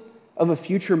promises of a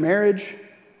future marriage,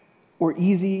 or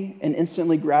easy and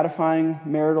instantly gratifying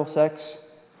marital sex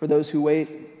for those who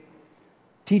wait.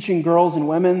 Teaching girls and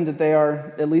women that they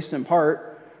are, at least in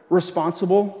part,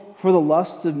 responsible for the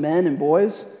lusts of men and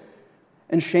boys,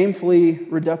 and shamefully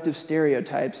reductive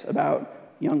stereotypes about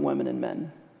young women and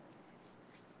men.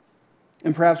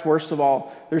 And perhaps worst of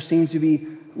all, there seems to be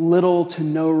little to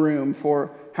no room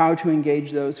for how to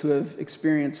engage those who have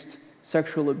experienced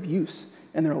sexual abuse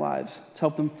in their lives to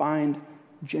help them find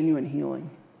genuine healing.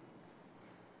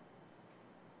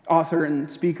 Author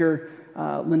and speaker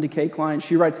Linda K. Klein,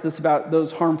 she writes this about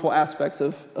those harmful aspects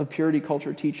of purity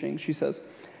culture teaching. She says,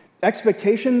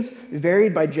 expectations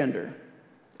varied by gender.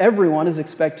 Everyone is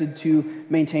expected to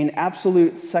maintain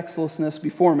absolute sexlessness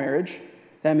before marriage.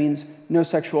 That means no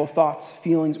sexual thoughts,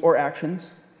 feelings, or actions.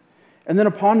 And then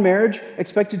upon marriage,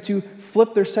 expected to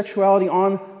flip their sexuality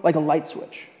on like a light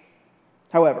switch.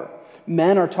 However,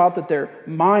 men are taught that their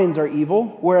minds are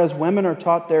evil, whereas women are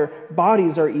taught their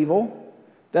bodies are evil.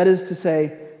 That is to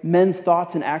say, men's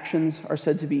thoughts and actions are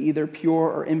said to be either pure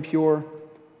or impure,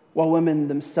 while women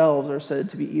themselves are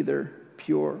said to be either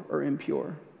pure or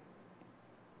impure.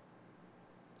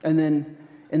 And then,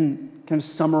 in kind of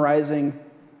summarizing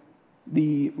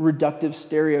the reductive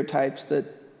stereotypes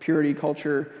that purity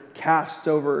culture casts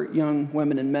over young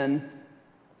women and men,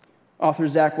 author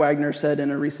Zach Wagner said in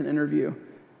a recent interview,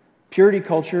 purity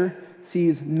culture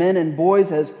sees men and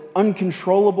boys as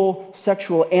uncontrollable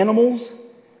sexual animals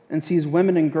and sees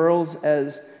women and girls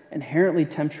as inherently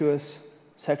tempestuous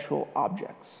sexual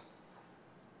objects.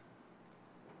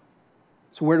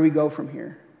 So where do we go from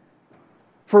here?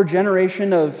 For a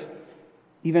generation of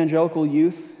evangelical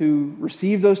youth who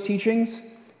receive those teachings,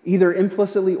 either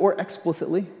implicitly or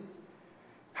explicitly,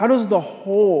 how does the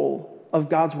whole of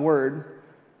God's word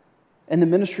and the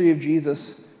ministry of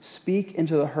Jesus speak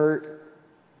into the hurt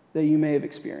that you may have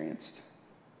experienced?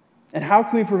 And how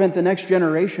can we prevent the next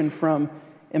generation from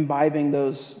imbibing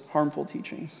those harmful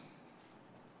teachings?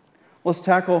 Let's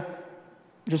tackle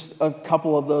just a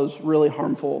couple of those really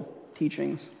harmful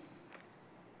teachings.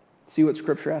 See what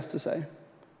Scripture has to say.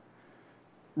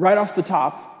 Right off the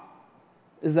top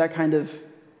is that kind of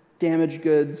damaged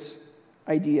goods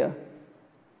idea.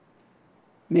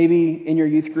 Maybe in your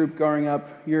youth group growing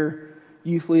up, your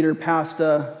youth leader passed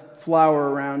a flower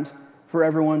around for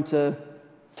everyone to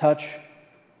touch.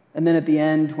 And then at the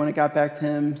end, when it got back to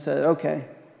him, said, okay,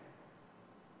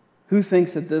 who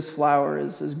thinks that this flower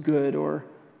is as good or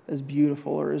as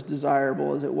beautiful or as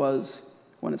desirable as it was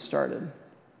when it started?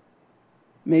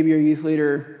 Maybe your youth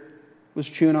leader was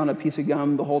chewing on a piece of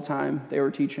gum the whole time they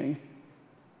were teaching.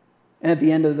 And at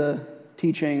the end of the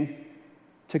teaching,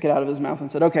 took it out of his mouth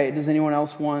and said, okay, does anyone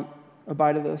else want a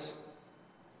bite of this?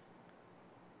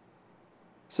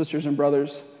 Sisters and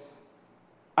brothers,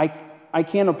 I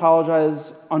can't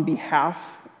apologize on behalf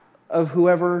of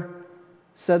whoever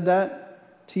said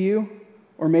that to you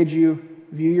or made you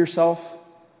view yourself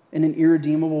in an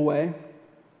irredeemable way.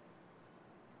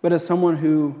 But as someone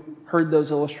who heard those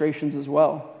illustrations as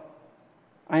well,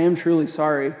 I am truly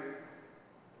sorry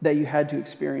that you had to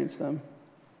experience them.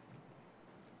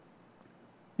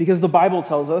 Because the Bible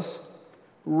tells us,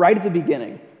 right at the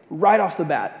beginning, right off the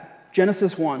bat,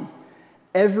 Genesis 1,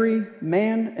 every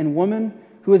man and woman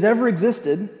who has ever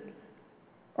existed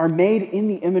are made in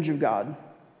the image of God.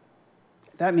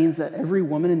 That means that every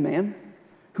woman and man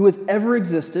who has ever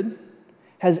existed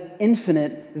has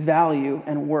infinite value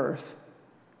and worth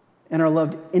and are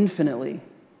loved infinitely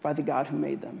by the God who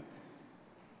made them.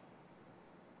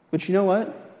 But you know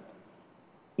what?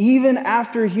 Even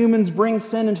after humans bring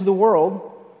sin into the world,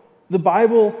 the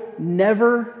Bible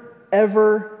never,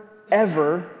 ever,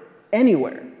 ever,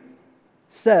 anywhere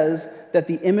says that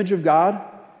the image of God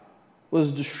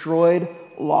was destroyed,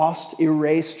 lost,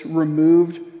 erased,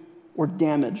 removed, or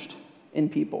damaged in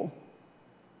people.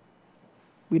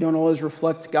 We don't always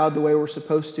reflect God the way we're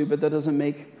supposed to, but that doesn't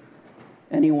make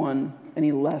anyone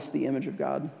any less the image of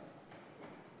God.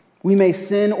 We may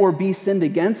sin or be sinned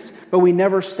against, but we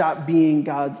never stop being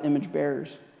God's image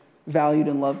bearers, valued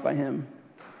and loved by Him.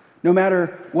 No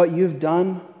matter what you've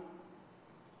done,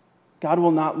 God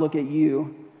will not look at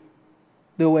you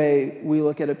the way we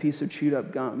look at a piece of chewed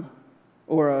up gum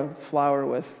or a flower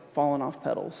with fallen off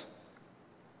petals.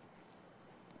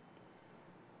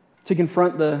 To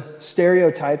confront the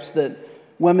stereotypes that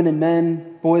women and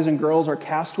men, boys and girls are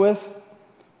cast with,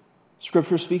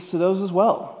 Scripture speaks to those as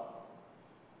well.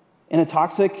 In a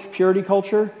toxic purity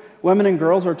culture, women and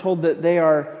girls are told that they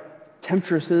are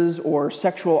temptresses or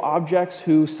sexual objects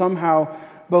who somehow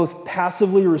both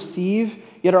passively receive,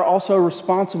 yet are also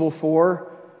responsible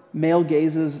for male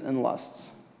gazes and lusts.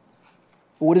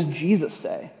 But what does Jesus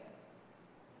say?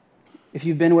 If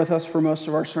you've been with us for most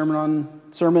of our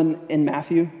sermon in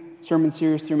Matthew, sermon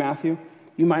series through Matthew,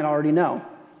 you might already know.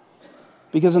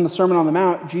 Because in the Sermon on the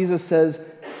Mount, Jesus says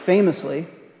famously,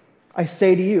 I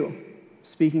say to you,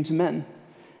 speaking to men,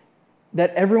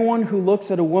 that everyone who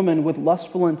looks at a woman with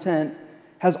lustful intent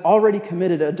has already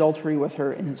committed adultery with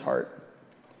her in his heart.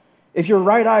 If your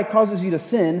right eye causes you to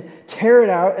sin, tear it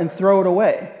out and throw it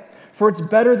away. For it's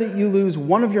better that you lose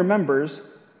one of your members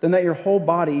than that your whole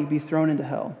body be thrown into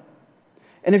hell.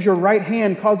 And if your right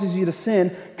hand causes you to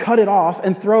sin, cut it off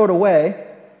and throw it away.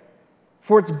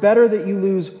 For it's better that you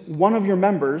lose one of your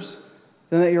members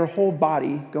than that your whole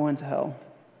body go into hell.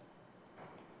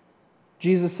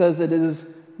 Jesus says that it is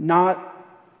not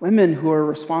women who are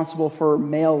responsible for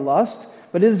male lust,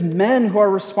 but it is men who are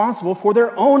responsible for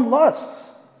their own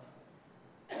lusts.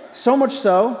 So much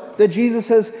so that Jesus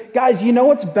says, guys, you know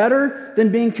what's better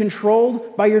than being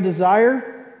controlled by your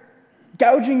desire?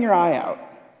 Gouging your eye out.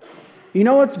 You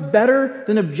know what's better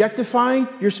than objectifying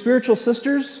your spiritual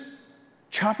sisters?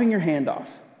 Chopping your hand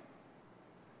off.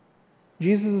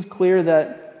 Jesus is clear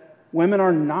that women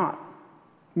are not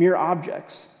mere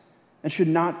objects and should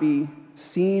not be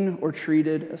seen or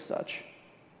treated as such.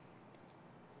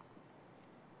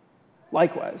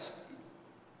 Likewise,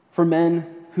 for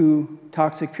men who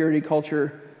toxic purity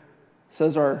culture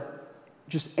says are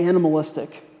just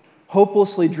animalistic,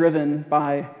 hopelessly driven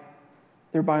by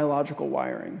their biological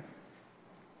wiring.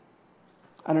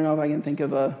 I don't know if I can think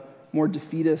of a more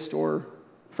defeatist or,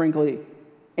 frankly,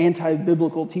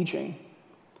 anti-biblical teaching.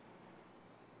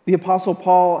 The Apostle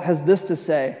Paul has this to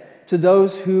say to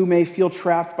those who may feel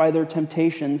trapped by their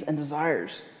temptations and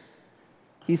desires.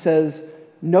 He says,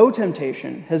 "No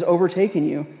temptation has overtaken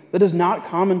you that is not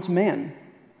common to man,"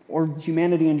 or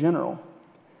humanity in general.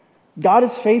 "God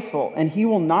is faithful, and he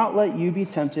will not let you be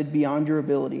tempted beyond your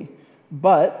ability.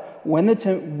 But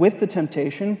with the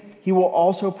temptation, he will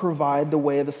also provide the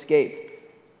way of escape,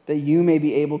 that you may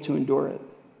be able to endure it."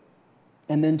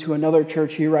 And then to another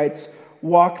church he writes,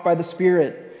 "Walk by the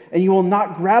Spirit, and you will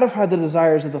not gratify the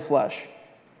desires of the flesh.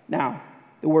 Now,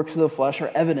 the works of the flesh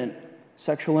are evident: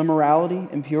 sexual immorality,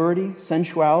 impurity,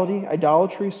 sensuality,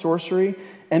 idolatry, sorcery,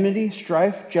 enmity,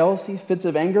 strife, jealousy, fits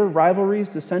of anger, rivalries,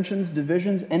 dissensions,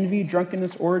 divisions, envy,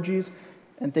 drunkenness, orgies,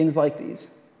 and things like these.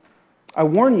 I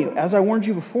warn you, as I warned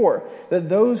you before, that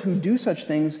those who do such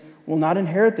things will not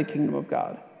inherit the kingdom of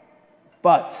God.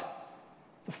 But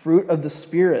the fruit of the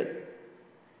Spirit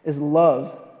is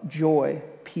love, joy,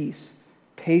 peace,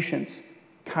 patience,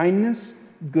 kindness,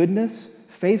 goodness,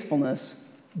 faithfulness,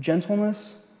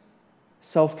 gentleness,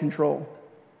 self-control.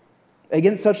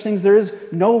 Against such things there is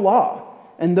no law,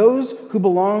 and those who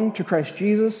belong to Christ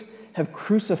Jesus have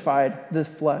crucified the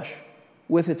flesh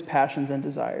with its passions and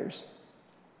desires."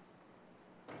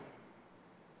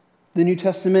 The New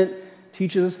Testament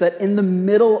teaches us that in the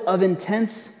middle of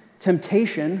intense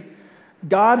temptation,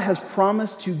 God has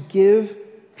promised to give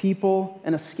people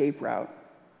an escape route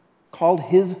called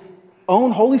his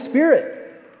own Holy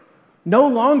Spirit. No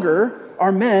longer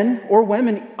are men, or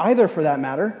women either for that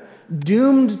matter,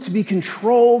 doomed to be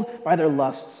controlled by their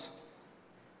lusts.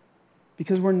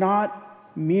 Because we're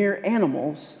not mere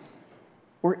animals,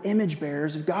 we're image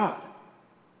bearers of God.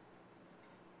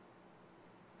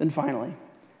 Then finally,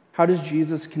 how does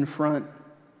Jesus confront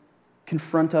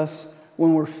us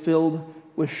when we're filled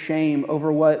with shame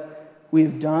over what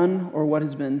we've done or what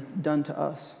has been done to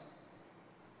us?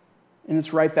 And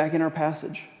it's right back in our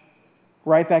passage,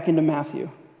 right back into Matthew.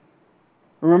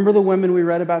 Remember the women we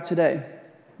read about today?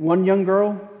 One young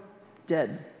girl,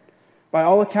 dead. By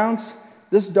all accounts,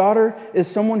 this daughter is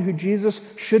someone who Jesus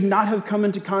should not have come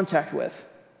into contact with.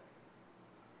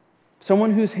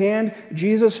 Someone whose hand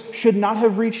Jesus should not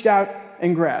have reached out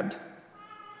and grabbed.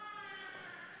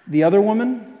 The other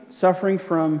woman, suffering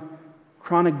from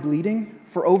chronic bleeding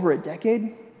for over a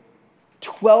decade,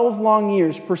 12 long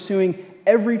years pursuing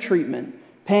every treatment,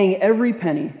 paying every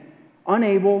penny,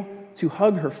 unable to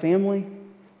hug her family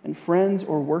and friends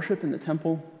or worship in the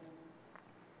temple.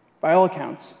 By all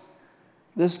accounts,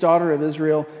 this daughter of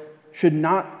Israel should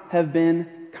not have been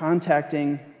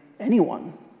contacting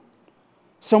anyone.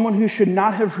 Someone who should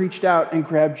not have reached out and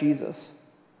grabbed Jesus.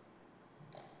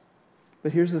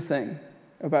 But here's the thing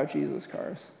about Jesus,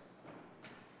 Cars.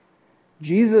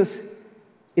 Jesus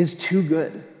is too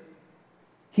good.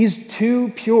 He's too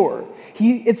pure.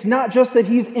 It's not just that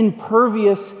he's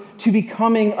impervious to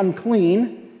becoming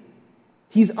unclean.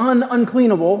 He's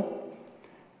uncleanable.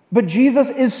 But Jesus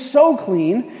is so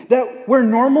clean that where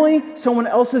normally someone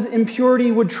else's impurity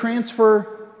would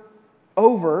transfer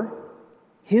over,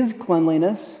 his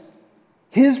cleanliness,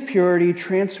 his purity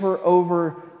transfer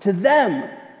over to them.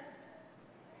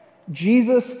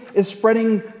 Jesus is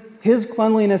spreading his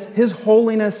cleanliness, his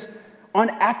holiness on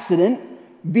accident,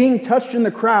 being touched in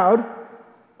the crowd,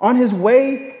 on his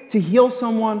way to heal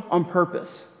someone on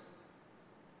purpose.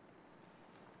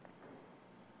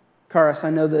 Karas, I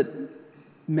know that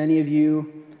many of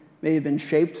you may have been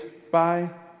shaped by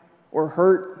or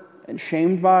hurt and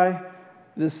shamed by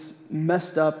this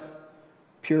messed up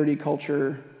purity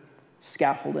culture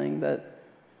scaffolding that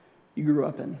you grew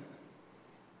up in.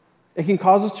 It can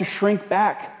cause us to shrink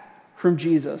back from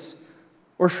Jesus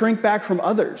or shrink back from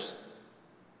others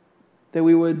that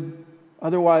we would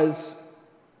otherwise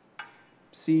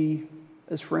see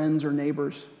as friends or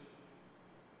neighbors.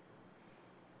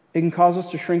 It can cause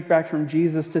us to shrink back from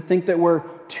Jesus, to think that we're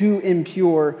too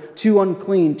impure, too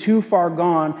unclean, too far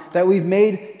gone, that we've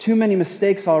made too many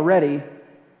mistakes already,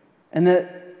 and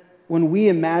that when we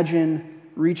imagine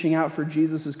reaching out for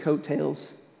Jesus' coattails,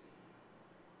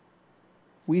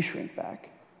 we shrink back.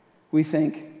 We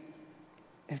think,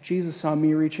 if Jesus saw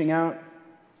me reaching out,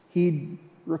 he'd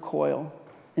recoil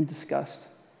in disgust.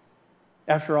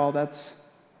 After all, that's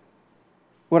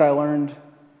what I learned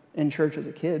in church as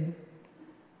a kid.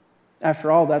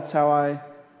 After all, that's how I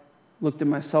looked at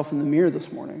myself in the mirror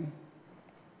this morning.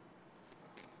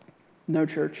 No,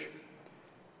 church.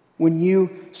 When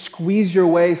you squeeze your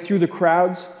way through the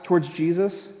crowds towards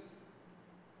Jesus,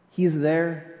 he's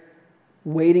there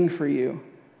waiting for you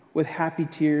with happy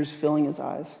tears filling his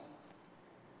eyes.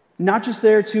 Not just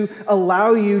there to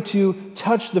allow you to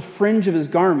touch the fringe of his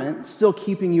garment, still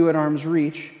keeping you at arm's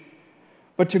reach,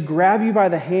 but to grab you by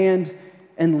the hand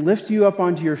and lift you up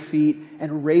onto your feet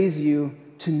and raise you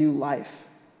to new life.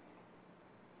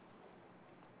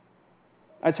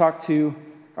 I talked to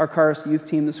our Charis youth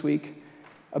team this week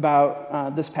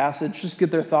about this passage, just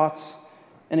get their thoughts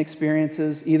and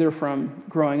experiences, either from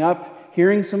growing up,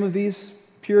 hearing some of these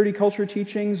purity culture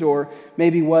teachings, or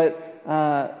maybe what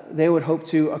they would hope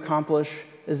to accomplish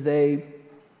as they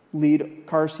lead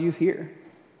Charis youth here.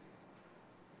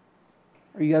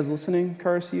 Are you guys listening,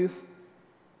 Charis youth?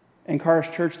 And Charis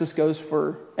Church, this goes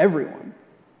for everyone.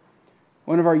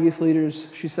 One of our youth leaders,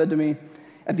 she said to me,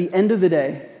 at the end of the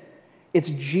day, it's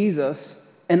Jesus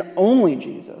and only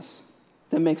Jesus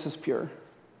that makes us pure.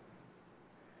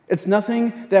 It's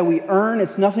nothing that we earn.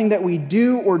 It's nothing that we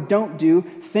do or don't do,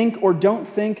 think or don't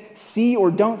think, see or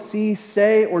don't see,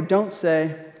 say or don't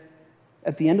say.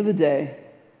 At the end of the day,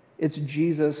 it's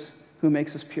Jesus who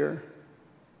makes us pure.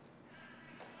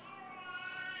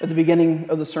 At the beginning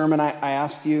of the sermon, I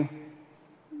asked you,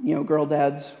 girl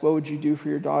dads, what would you do for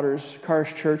your daughters?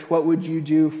 Charis Church, what would you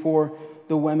do for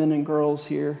the women and girls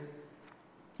here?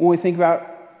 When we think about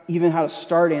even how to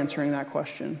start answering that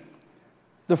question,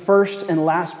 the first and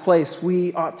last place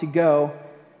we ought to go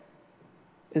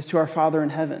is to our Father in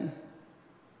heaven,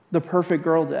 the perfect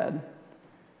girl dad.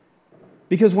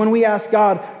 Because when we ask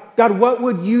God, what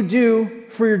would you do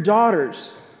for your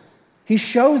daughters? He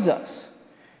shows us.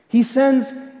 He sends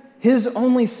his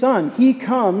only son. He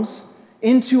comes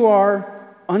into our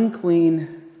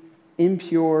unclean,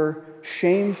 impure,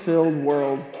 shame-filled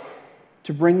world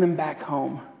to bring them back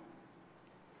home.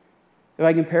 If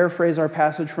I can paraphrase our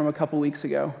passage from a couple weeks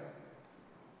ago,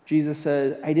 Jesus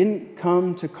said, I didn't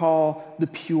come to call the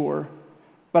pure,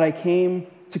 but I came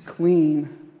to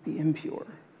clean the impure.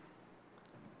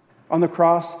 On the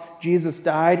cross, Jesus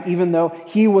died, even though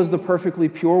he was the perfectly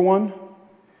pure one.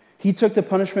 He took the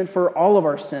punishment for all of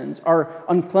our sins, our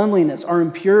uncleanliness, our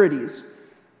impurities.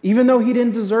 Even though he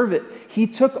didn't deserve it, he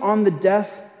took on the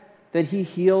death that he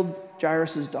healed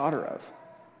Jairus' daughter of.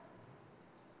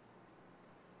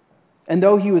 And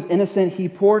though he was innocent, he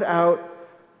poured out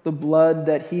the blood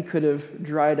that he could have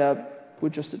dried up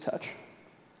with just a touch.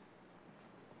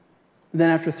 Then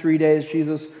after 3 days,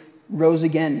 Jesus rose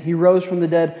again. He rose from the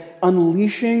dead,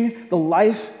 unleashing the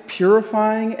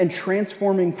life-purifying and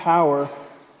transforming power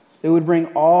that would bring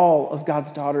all of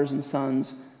God's daughters and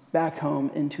sons back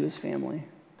home into his family.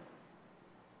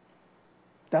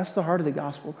 That's the heart of the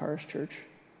gospel, Charis Church.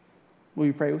 Will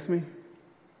you pray with me?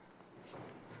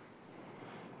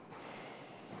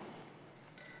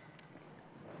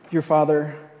 Dear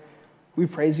Father, we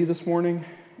praise you this morning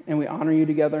and we honor you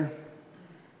together.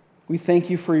 We thank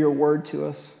you for your word to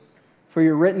us, for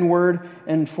your written word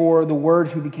and for the word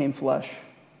who became flesh.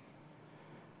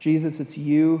 Jesus, it's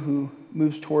you who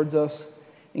moves towards us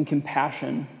in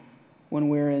compassion when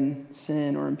we're in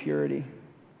sin or impurity.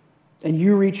 And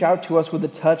you reach out to us with a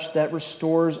touch that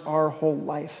restores our whole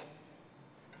life.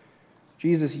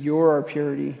 Jesus, you're our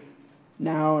purity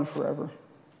now and forever.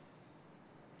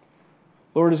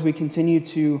 Lord, as we continue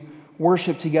to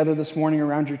worship together this morning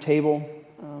around your table,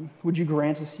 would you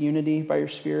grant us unity by your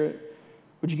Spirit?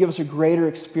 Would you give us a greater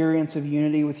experience of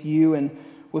unity with you and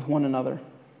with one another?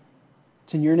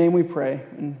 It's in your name we pray,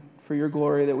 and for your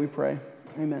glory that we pray.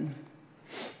 Amen.